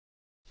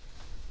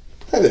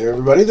Hi there,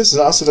 everybody. This is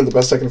Austin of the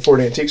Best I Can Afford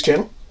Antiques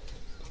channel.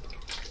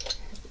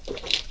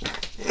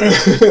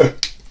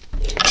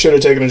 Should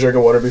have taken a drink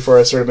of water before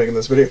I started making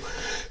this video.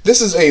 This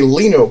is a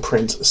Lino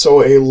print,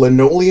 so a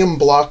linoleum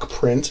block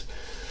print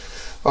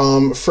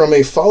from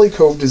a Folly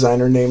Cove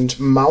designer named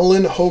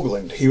Mahlon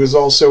Hoagland. He was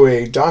also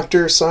a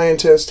doctor,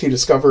 scientist. He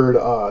discovered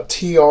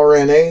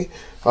tRNA,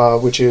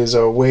 which is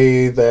a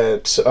way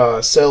that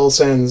cell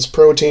sends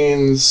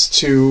proteins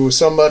to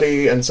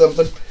somebody and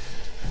something.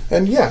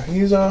 And yeah,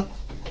 he's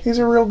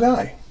a real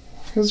guy.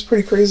 It's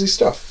pretty crazy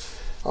stuff.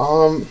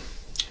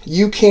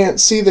 You can't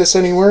see this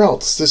anywhere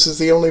else. This is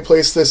the only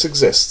place this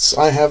exists.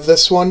 I have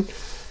this one,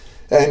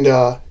 and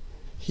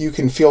you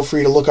can feel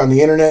free to look on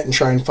the internet and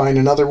try and find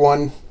another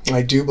one.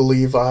 I do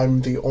believe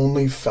I'm the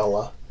only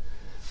fella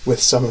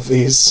with some of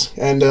these,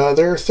 and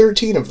there are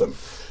 13 of them.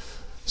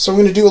 So I'm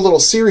going to do a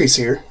little series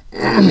here,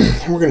 and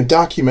we're going to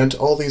document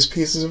all these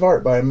pieces of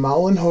art by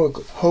Mahlon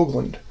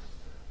Hoagland.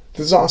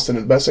 This is Austin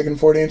at the Best I Can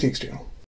Afford Antiques channel.